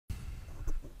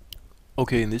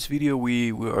Okay, in this video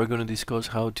we are going to discuss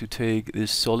how to take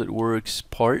this SolidWorks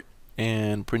part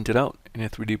and print it out in a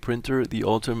 3D printer, the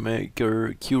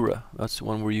Ultimaker Cura. That's the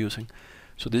one we're using.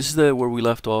 So this is where we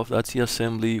left off. That's the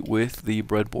assembly with the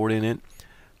breadboard in it.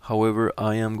 However,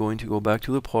 I am going to go back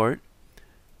to the part,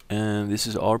 and this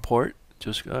is our part,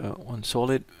 just one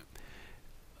solid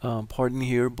part in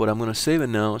here, but I'm going to save it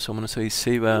now. So I'm going to say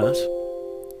save as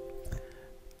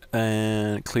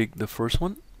and click the first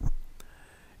one.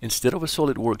 Instead of a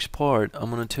SolidWorks part, I'm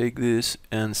going to take this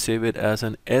and save it as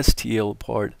an STL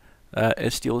part.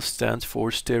 STL stands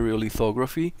for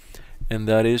stereolithography, and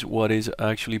that is what is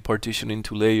actually partitioned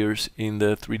into layers in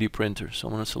the 3D printer. So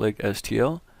I'm going to select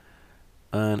STL,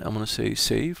 and I'm going to say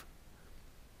save.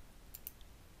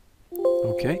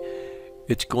 Okay,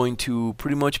 it's going to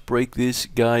pretty much break this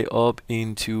guy up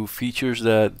into features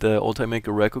that the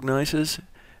Ultimaker recognizes,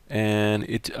 and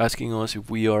it's asking us if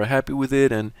we are happy with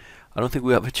it, and I don't think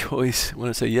we have a choice. I'm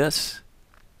going to say yes.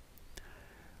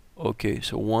 Okay,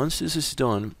 so once this is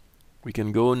done, we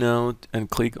can go now and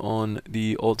click on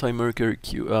the Ultimaker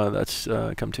Cura. That's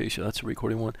Camtasia, that's the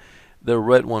recording one. The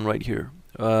red one right here.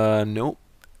 No,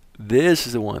 this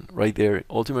is the one right there,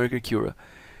 Ultimaker Cura.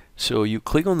 So you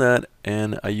click on that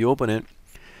and you open it.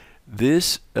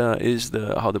 This is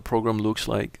how the program looks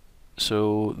like.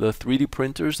 So the 3D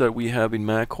printers that we have in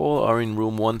Mac Hall are in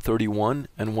room 131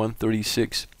 and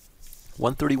 136.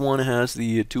 131 has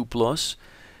the 2 plus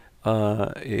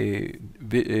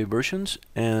versions,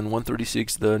 and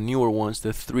 136 the newer ones,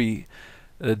 the 3.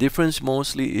 The difference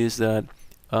mostly is that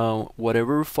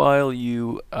whatever file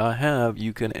you have,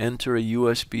 you can enter a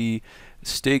USB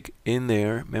stick in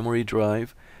there, memory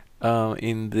drive.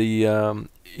 In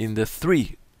the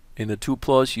 3, in the 2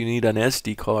 plus, you need an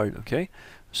SD card. Okay,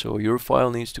 so your file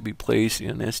needs to be placed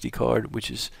in an SD card, which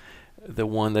is the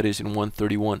one that is in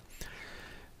 131.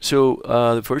 So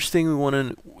the first thing we want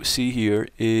to see here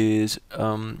is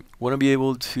want to be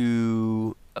able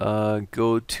to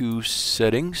go to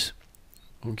settings,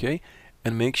 okay,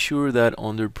 and make sure that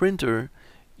under printer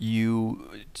you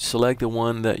select the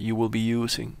one that you will be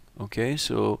using. Okay,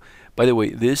 so by the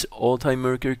way, this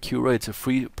Ultimaker Cura, it's a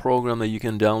free program that you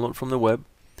can download from the web,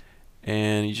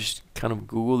 and you just kind of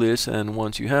Google this, and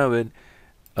once you have it,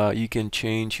 you can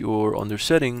change your under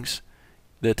settings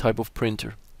the type of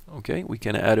printer. Okay, we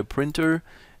can add a printer,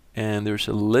 and there's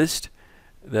a list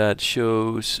that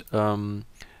shows the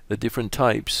different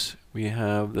types. We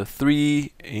have the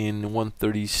 3 in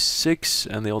 136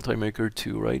 and the Ultimaker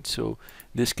 2, right? So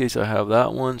in this case I have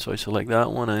that one, so I select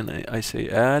that one and I say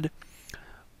add.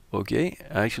 Okay,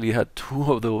 I actually had 2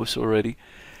 of those already.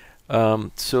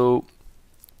 So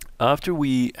after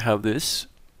we have this,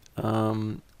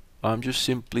 I'm just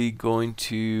simply going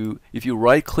to, if you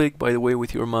right click, by the way,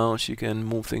 with your mouse, you can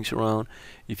move things around.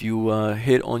 If you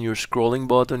hit on your scrolling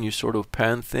button, you sort of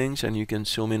pan things and you can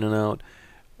zoom in and out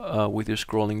with your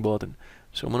scrolling button.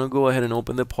 So I'm going to go ahead and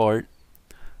open the part.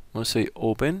 I'm going to say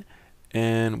open,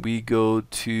 and we go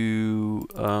to,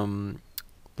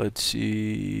 let's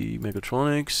see,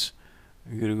 Mechatronics.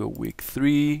 We're going to go week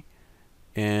 3,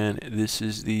 and this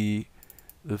is the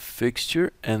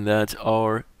fixture, and that's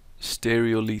our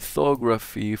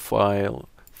stereolithography file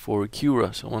for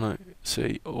Cura. So I want to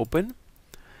say open,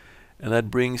 and that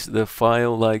brings the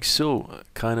file like so,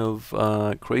 kind of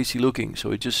crazy looking. So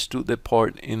it just stood the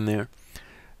part in there.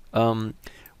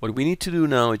 What we need to do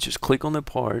now is just click on the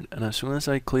part, and as soon as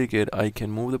I click it, I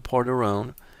can move the part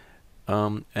around,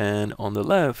 and on the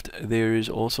left there is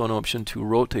also an option to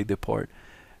rotate the part.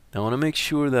 Now I want to make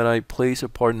sure that I place a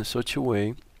part in such a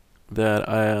way that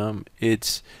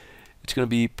it's going to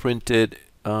be printed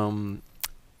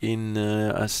in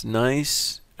as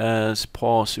nice as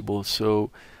possible.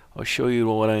 So I'll show you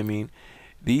what I mean.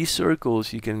 These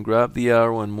circles, you can grab the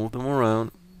arrow and move them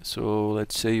around. So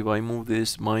let's say if I move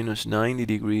this minus 90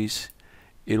 degrees,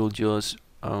 it'll just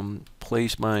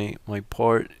place my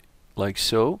part like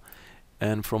so,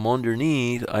 and from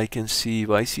underneath I can see,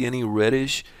 if I see any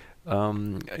reddish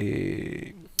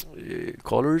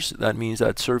colors, that means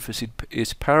that surface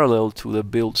is parallel to the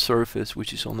build surface,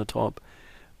 which is on the top.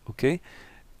 Okay,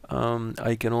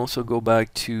 I can also go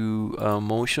back to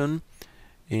motion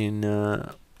in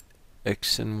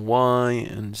X and Y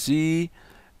and Z.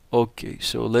 Okay,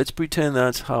 so let's pretend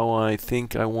that's how I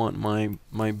think I want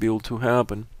my build to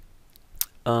happen.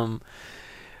 On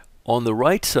the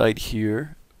right side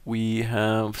here, we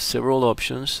have several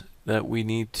options that we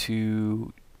need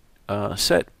to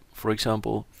set. For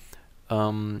example,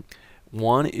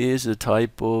 one is the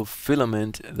type of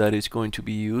filament that is going to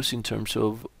be used in terms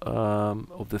of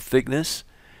the thickness,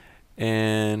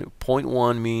 and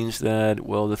 0.1 means that,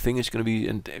 well, the thing is going to be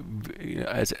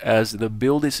as the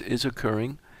build is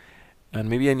occurring. And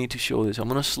maybe I need to show this. I'm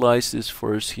going to slice this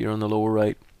first here on the lower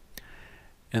right,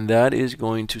 and that is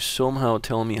going to somehow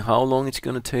tell me how long it's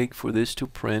going to take for this to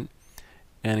print.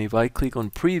 And if I click on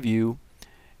preview,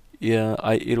 yeah,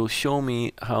 it'll show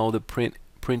me how the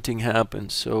printing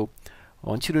happens. So I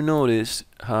want you to notice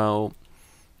how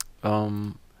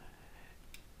let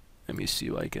me see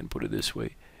if I can put it this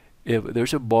way. If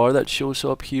there's a bar that shows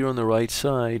up here on the right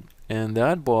side, and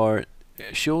that bar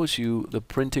shows you the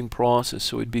printing process.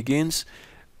 So it begins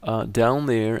down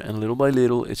there, and little by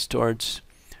little it starts,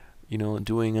 you know,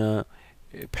 doing a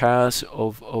pass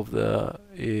of the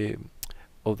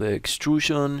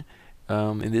extrusion.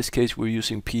 In this case we're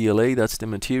using PLA, that's the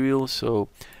material, so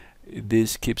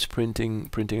this keeps printing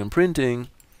and printing.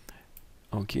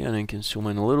 Okay, and I can zoom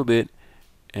in a little bit,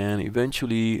 and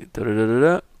eventually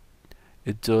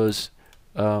it does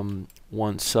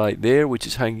one side there, which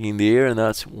is hanging in the air, and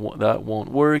that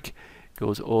won't work.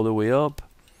 Goes all the way up,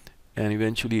 and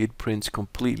eventually it prints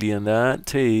completely, and that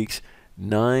takes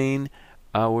 9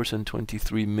 hours and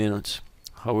 23 minutes.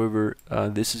 However,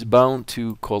 this is bound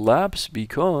to collapse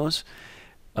because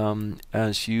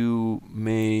as you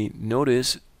may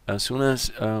notice, as soon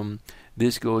as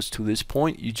this goes to this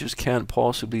point, you just can't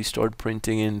possibly start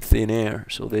printing in thin air.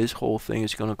 So this whole thing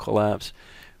is going to collapse,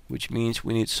 which means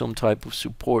we need some type of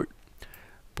support.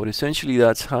 But essentially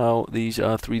that's how these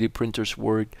 3D printers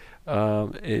work,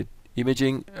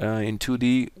 imaging in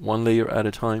 2D, one layer at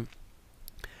a time.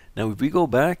 Now if we go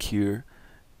back here,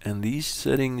 and these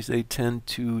settings, they tend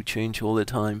to change all the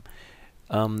time.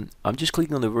 I'm just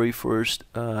clicking on the very first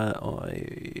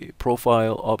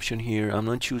profile option here. I'm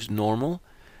going to choose normal.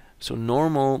 So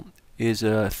normal is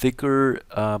a thicker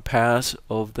pass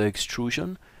of the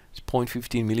extrusion. It's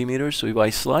 0.15 millimeters. So if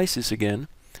I slice this again,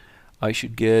 I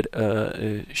should get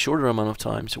a shorter amount of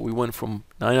time. So we went from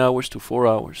 9 hours to 4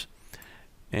 hours,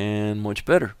 and much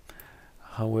better.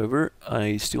 However,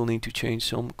 I still need to change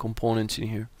some components in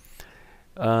here.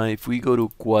 If we go to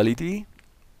quality,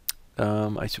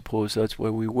 I suppose that's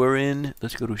where we were in.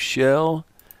 Let's go to shell.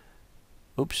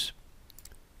 Oops.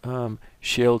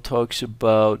 Shell talks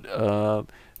about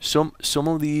some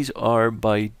of these are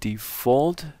by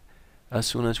default. As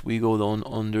soon as we go down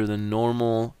under the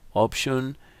normal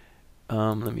option,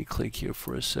 let me click here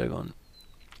for a second.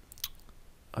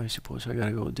 I suppose I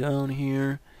gotta go down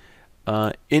here.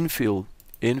 Infill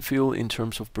in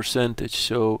terms of percentage.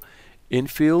 So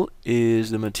infill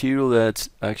is the material that's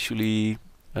actually,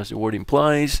 as the word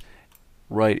implies,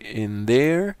 right in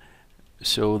there.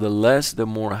 So the less, the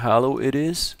more hollow it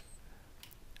is.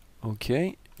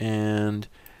 Okay, and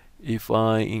if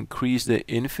I increase the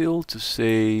infill to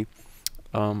say,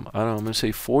 I don't know, I'm going to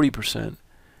say 40%,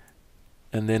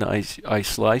 and then I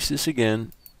slice this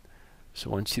again. So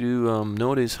I want you to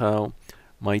notice how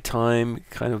my time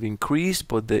kind of increased,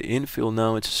 but the infill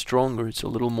now it's stronger, it's a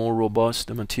little more robust,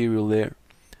 the material there.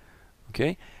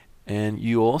 Okay, and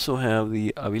you also have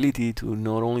the ability to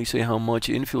not only say how much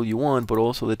infill you want, but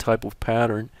also the type of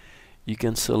pattern. You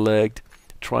can select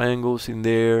triangles in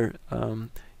there.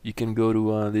 You can go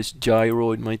to this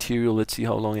gyroid material. Let's see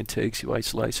how long it takes if I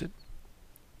slice it.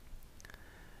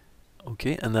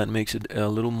 Okay, and that makes it a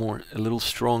little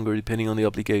stronger depending on the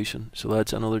application. So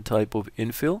that's another type of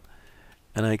infill.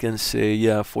 And I can say,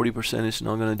 yeah, 40% is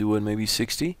not going to do it, maybe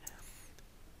 60.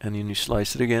 And then you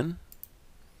slice it again,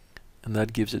 and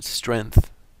that gives it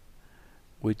strength,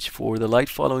 which for the light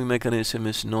following mechanism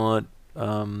is not,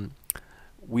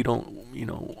 we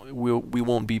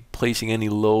won't be placing any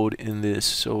load in this,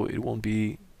 so it won't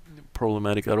be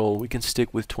problematic at all. We can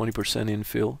stick with 20%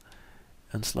 infill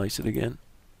and slice it again.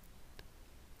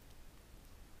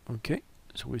 Okay,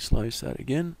 so we slice that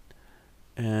again,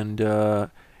 and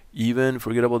even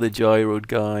forget about the gyroid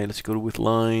guy. Let's go with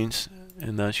lines,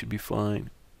 and that should be fine.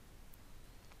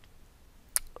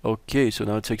 Okay, so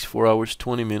now it takes 4 hours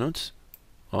 20 minutes.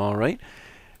 All right,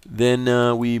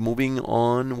 then we moving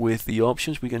on with the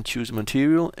options. We can choose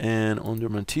material, and under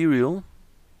material,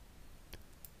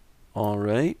 all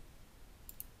right,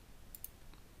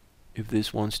 if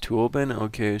this wants to open,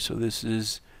 okay, so this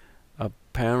is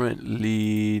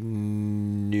apparently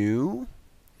new.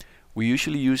 We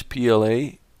usually use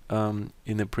PLA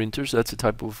in the printers. That's a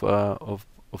type of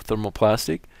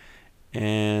thermoplastic,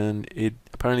 and it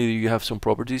apparently you have some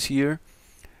properties here.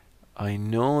 I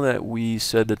know that we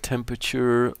set the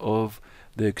temperature of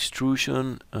the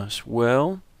extrusion as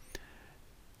well,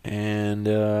 and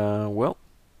well,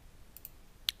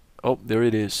 oh, there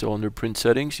it is. So under print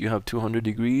settings you have 200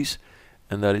 degrees,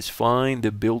 and that is fine.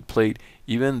 The build plate,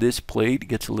 even this plate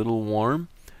gets a little warm,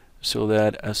 so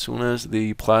that as soon as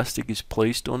the plastic is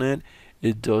placed on it,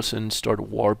 it doesn't start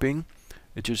warping.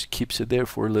 It just keeps it there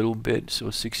for a little bit, so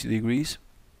 60 degrees,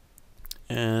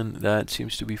 and that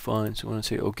seems to be fine. So I'm going to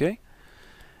say OK.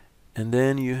 And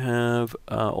then you have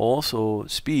also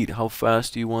speed. How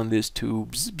fast do you want this to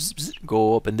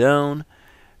go up and down?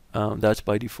 That's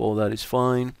by default, that is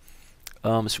fine.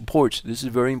 Supports, this is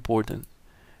very important.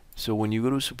 So when you go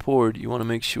to support, you want to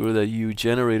make sure that you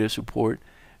generate a support,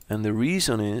 and the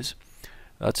reason is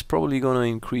that's probably going to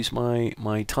increase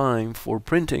my time for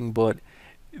printing, but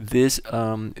these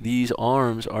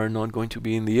arms are not going to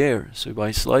be in the air. So if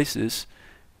I slice this,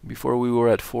 before we were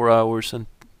at 4 hours and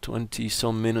 20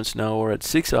 some minutes, now we're at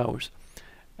 6 hours.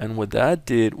 And what that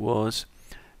did was,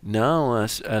 now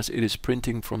as it is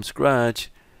printing from scratch,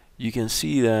 you can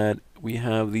see that we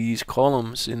have these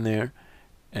columns in there,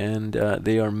 and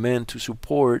they are meant to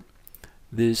support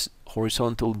this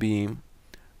horizontal beam.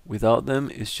 Without them,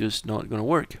 it's just not going to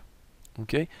work.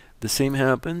 Okay, the same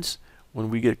happens when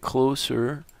we get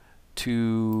closer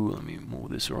to, let me move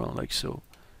this around like so,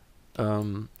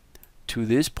 to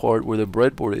this part where the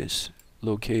breadboard is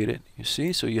located. You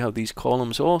see, so you have these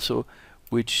columns also,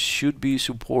 which should be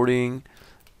supporting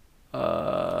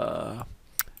all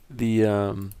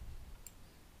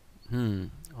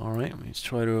right, let's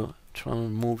try to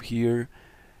move here.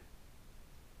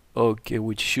 Okay,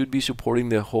 which should be supporting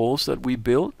the holes that we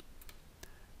built.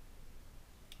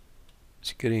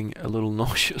 It's getting a little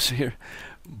nauseous here,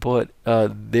 but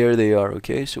there they are.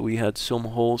 Okay, so we had some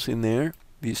holes in there.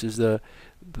 This is the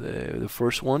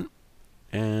first one,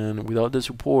 and without the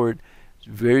support, it's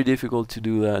very difficult to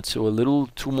do that. So a little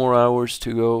 2 more hours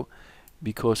to go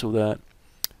because of that.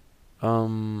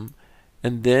 And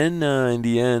then in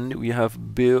the end, we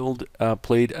have build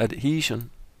plate adhesion.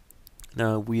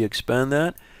 Now we expand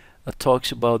that. It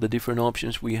talks about the different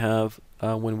options we have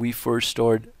when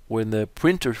the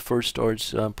printer first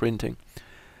starts printing.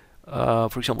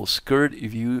 For example, skirt.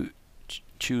 If you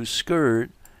choose skirt,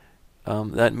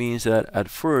 that means that at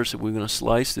first, if we're going to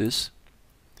slice this,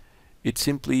 it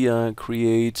simply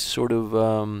creates sort of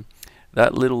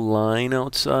that little line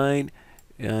outside,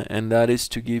 and that is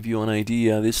to give you an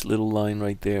idea, this little line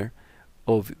right there,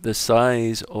 of the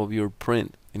size of your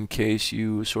print in case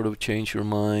you sort of change your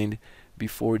mind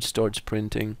before it starts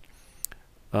printing.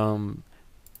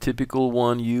 Typical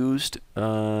one used,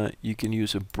 you can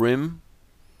use a brim,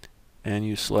 and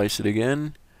you slice it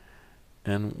again,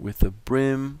 and with the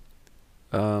brim,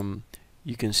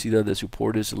 you can see that the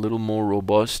support is a little more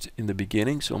robust in the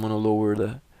beginning. So I'm going to lower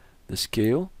the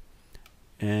scale,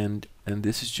 and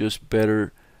this is just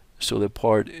better, so the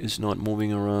part is not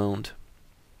moving around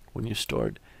when you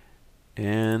start.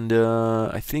 And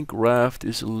I think raft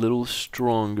is a little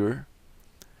stronger.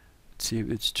 Let's see if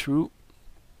it's true.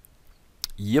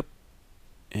 Yep.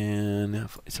 And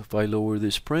if I lower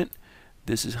this print,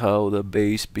 this is how the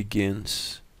base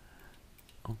begins.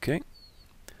 Okay,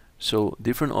 so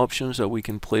different options that we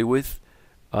can play with.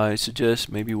 I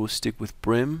suggest maybe we'll stick with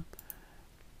brim,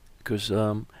 because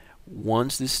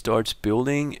once this starts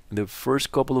building, the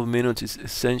first couple of minutes is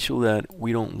essential that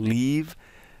we don't leave,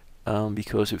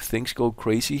 because if things go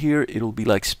crazy here, it'll be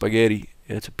like spaghetti.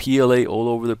 It's a PLA all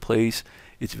over the place.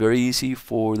 It's very easy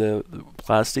for the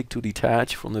plastic to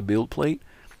detach from the build plate,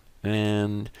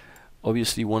 and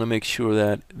obviously you want to make sure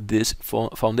that this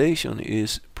foundation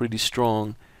is pretty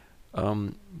strong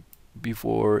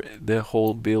before the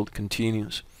whole build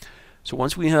continues. So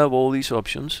once we have all these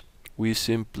options, we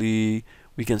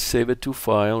can save it to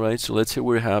file, right? So let's say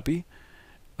we're happy.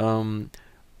 Going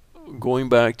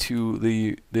back to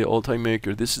the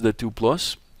Ultimaker, this is the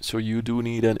 2+, so you do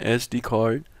need an SD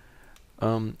card.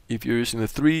 If you're using the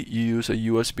 3, you use a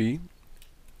USB.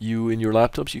 In your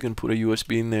laptops, you can put a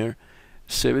USB in there,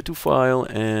 save it to file,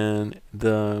 and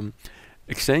the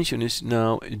extension is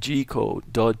now G-code,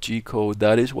 .G-code.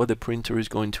 That is what the printer is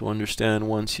going to understand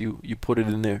once you put it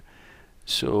in there.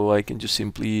 So I can just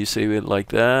simply save it like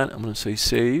that. I'm going to say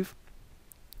save,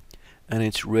 and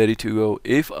it's ready to go.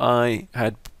 If I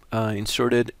had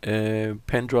inserted a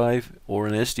pen drive or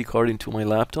an SD card into my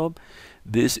laptop,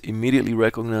 this immediately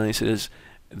recognizes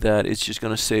that it's just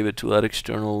going to save it to that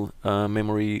external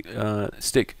memory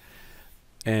stick.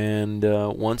 And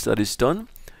once that is done,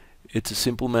 it's a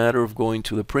simple matter of going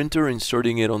to the printer,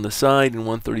 inserting it on the side in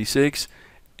 136,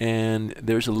 and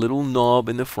there's a little knob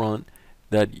in the front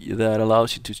that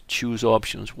allows you to choose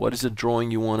options. What is the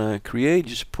drawing you want to create?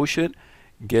 Just push it,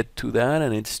 get to that,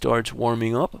 and it starts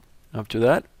warming up. After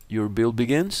that, your build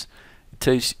begins.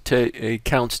 It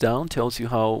counts down, tells you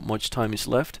how much time is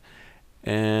left,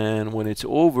 and when it's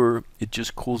over, it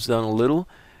just cools down a little,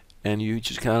 and you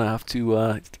just kind of have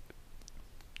to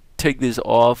take this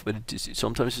off, but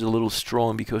sometimes it's a little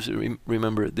strong because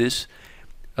remember this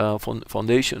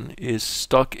foundation is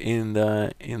stuck in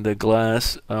the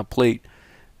glass plate.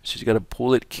 So you got to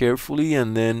pull it carefully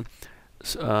and then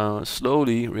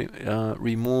slowly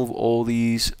remove all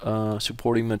these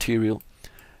supporting material,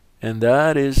 and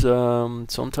that is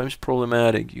sometimes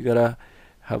problematic. You gotta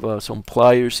have some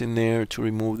pliers in there to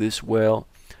remove this well.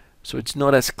 So it's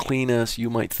not as clean as you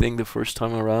might think the first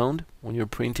time around when you're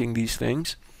printing these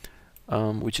things,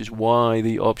 which is why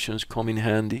the options come in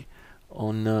handy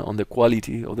on the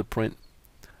quality of the print.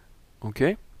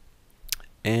 Okay,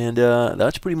 and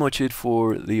that's pretty much it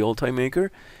for the Ultimaker.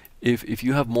 If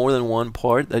you have more than one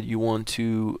part that you want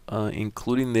to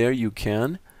include in there, you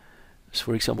can. So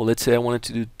for example, let's say I wanted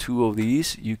to do 2 of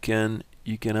these. You can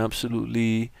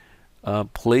absolutely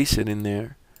place it in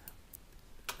there,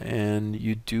 and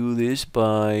you do this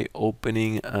by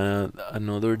opening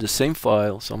the same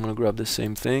file. So I'm going to grab the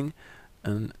same thing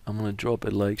and I'm going to drop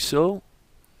it like so.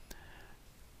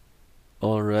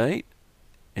 Alright,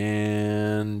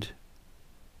 and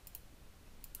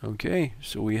okay,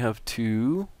 so we have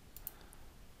 2.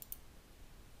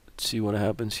 Let's see what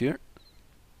happens here.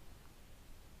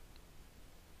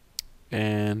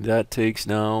 And that takes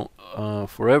now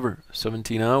forever,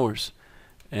 17 hours.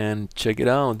 And check it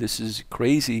out, this is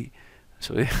crazy.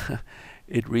 So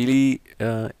it really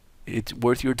it's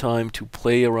worth your time to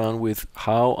play around with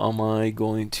how am I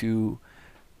going to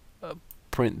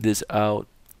print this out.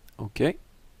 Okay,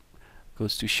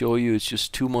 goes to show you it's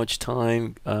just too much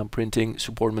time printing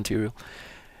support material.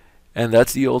 And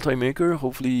that's the Ultimaker.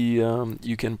 Hopefully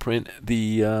you can print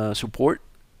the support,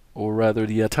 or rather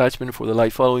the attachment for the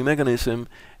light following mechanism,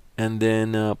 and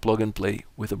then plug and play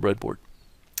with a breadboard.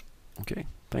 Okay,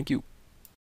 thank you.